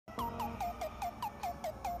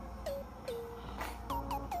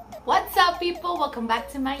What's up, people? Welcome back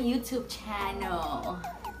to my YouTube channel.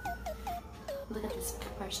 Look at this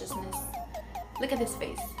preciousness. Look at this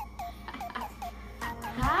face.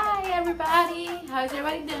 Hi everybody, how's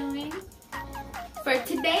everybody doing? For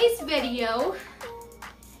today's video,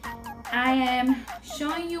 I am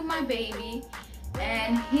showing you my baby,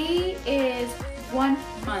 and he is 1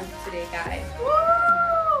 month today, guys.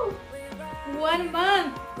 Woo! 1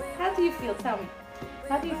 month. How do you feel? Tell me.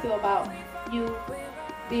 How do you feel about you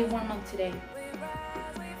being 1 month today?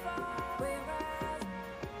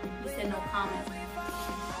 You said no comment.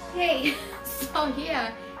 Hey, so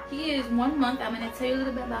yeah, he is 1 month. I'm gonna tell you a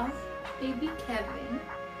little bit about baby Kevin.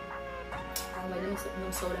 Let me sip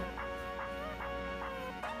no soda.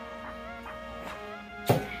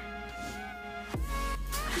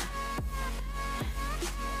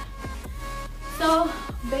 So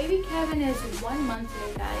baby Kevin is 1 month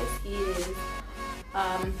today, guys. He is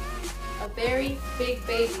a very big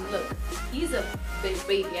baby. Look, he's a big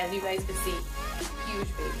baby, as you guys can see.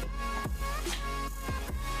 Huge baby.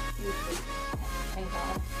 Huge baby. Thank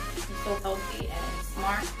God. He's so healthy and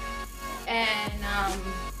smart. And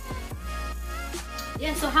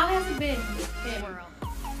yeah, so how has it been with him?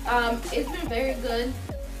 It's been very good.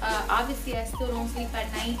 Obviously, I still don't sleep at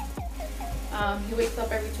night. He wakes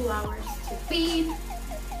up every 2 hours to feed.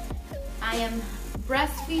 I am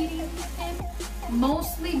breastfeeding him,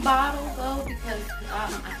 mostly bottle though, because I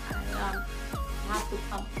have to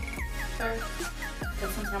pump first,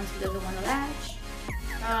 because sometimes he doesn't want to latch.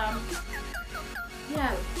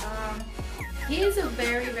 He is a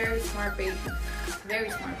very, very smart baby. Very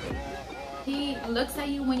smart baby. He looks at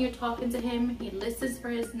you when you're talking to him. He listens for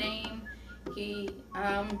his name. He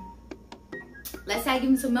let's say I give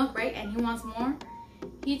him some milk, right, and he wants more.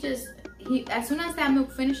 He as soon as that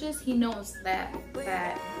milk finishes, he knows that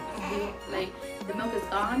the milk is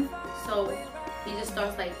gone. So he just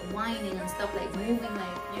starts like whining and stuff, like moving,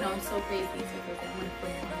 like, you know, it's so crazy. I'm gonna put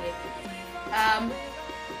him on here.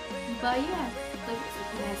 But yeah, look,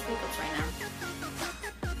 he has hiccups right now.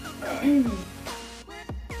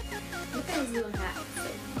 Look at his little hat.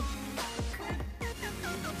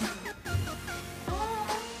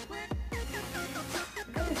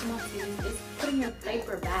 Look at this monkey. It's putting your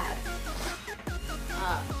diaper bad.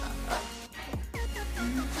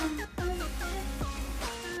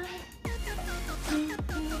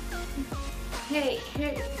 Hey.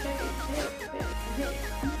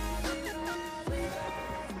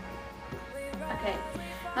 Okay.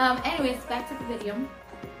 Anyways, back to the video.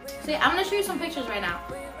 So yeah, I'm gonna show you some pictures right now.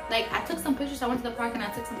 Like, I took some pictures. I went to the park and I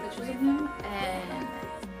took some pictures of him, and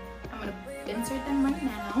I'm gonna insert them right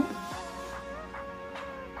now.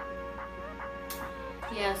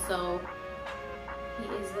 Yeah, so he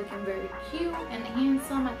is looking very cute and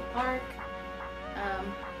handsome at the park.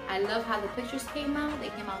 I love how the pictures came out. They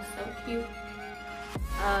came out so cute.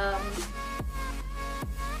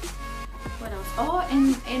 What else? Oh,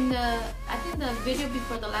 in the, I think the video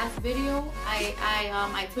before the last video, I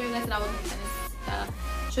told you guys that I was gonna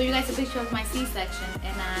show you guys a picture of my C-section,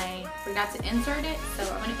 and I forgot to insert it, so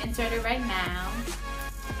I'm gonna insert it right now.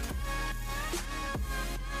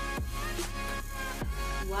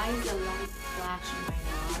 Why is the light flashing right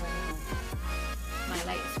now? I don't know. My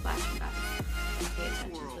light is flashing, guys. Pay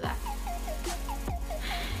attention to that.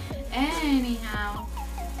 Anyhow,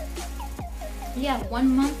 yeah,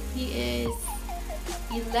 1 month. He is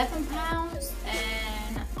 11 pounds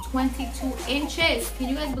and 22 inches. Can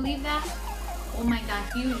you guys believe that? Oh my God,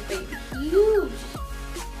 huge baby, huge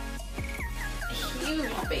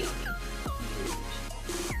baby, huge.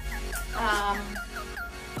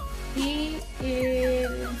 He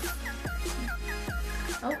is,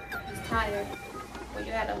 oh, he's tired. Well,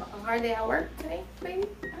 you had a hard day at work today, baby?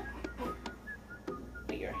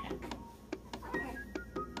 Put your hat.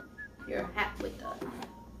 Your hat with the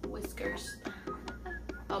whiskers.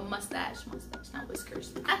 Oh, mustache, not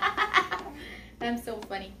whiskers. I'm so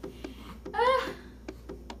funny.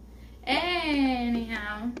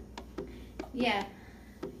 Anyhow, yeah,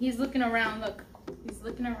 he's looking around. Look, he's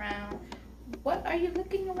looking around. What are you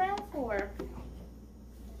looking around for?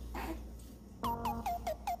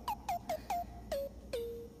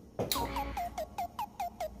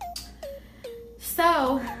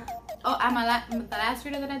 So, oh, the last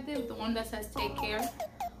video that I did, the one that says take care.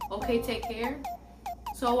 Okay, take care.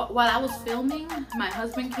 So while I was filming, my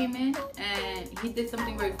husband came in and he did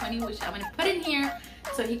something very funny, which I'm gonna put in here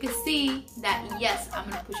so he could see that, yes, I'm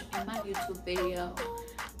gonna push it in my YouTube video.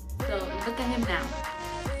 So look at him now.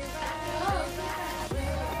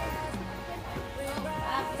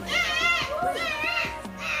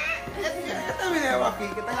 Este video aquí,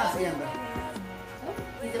 ¿qué estás haciendo?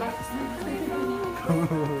 He's about to snap.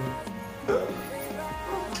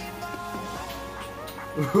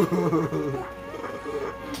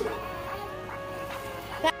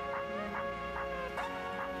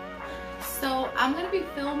 So I'm gonna be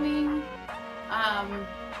filming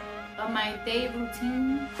my day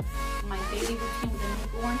routine, my daily routine with a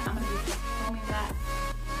newborn. I'm gonna be filming that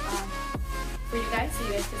for you guys, so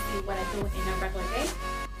you guys can see what I do in a regular day.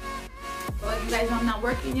 Well, you guys know I'm not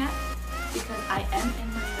working yet because I am in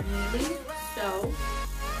maternity leave, so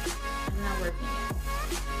I'm not working yet.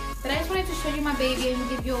 But I just wanted to show you my baby and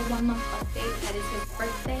give you a 1 month update. That is his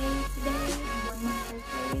birthday today, 1 month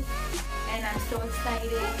birthday, and I'm so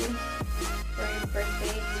excited for his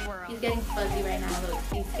birthday. He's getting fuzzy right now. Look,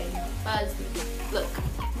 he's getting fuzzy. Look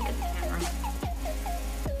at the camera.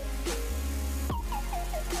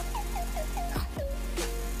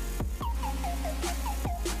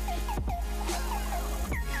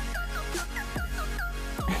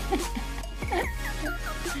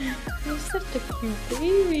 You're such a cute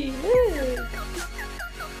baby. Look.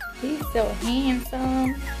 He's so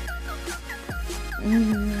handsome.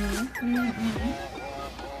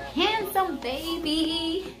 Handsome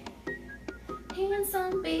baby.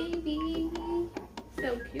 Handsome baby. So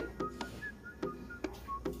cute.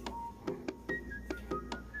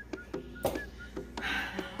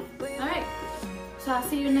 Alright. So I'll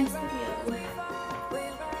see you next video.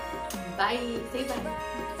 Bye. Say bye.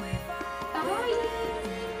 Bye.